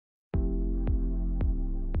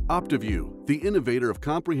Optovue, the innovator of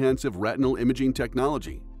comprehensive retinal imaging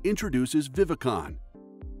technology, introduces Vivicon,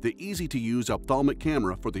 the easy-to-use ophthalmic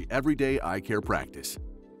camera for the everyday eye care practice.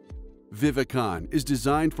 Vivicon is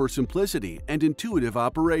designed for simplicity and intuitive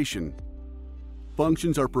operation.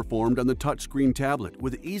 Functions are performed on the touchscreen tablet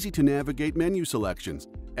with easy-to-navigate menu selections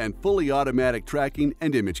and fully automatic tracking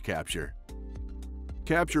and image capture.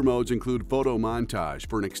 Capture modes include photo montage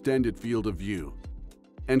for an extended field of view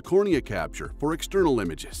and cornea capture for external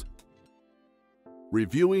images.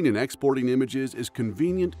 Reviewing and exporting images is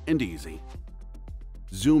convenient and easy.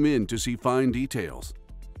 Zoom in to see fine details.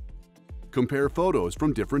 Compare photos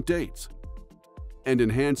from different dates. And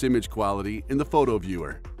enhance image quality in the photo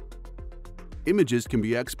viewer. Images can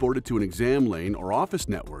be exported to an exam lane or office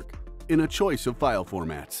network in a choice of file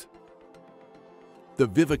formats. The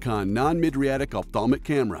Vivicon Non-Mydriatic Ophthalmic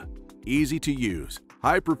Camera. Easy to use,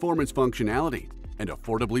 high-performance functionality, and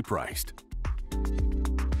affordably priced.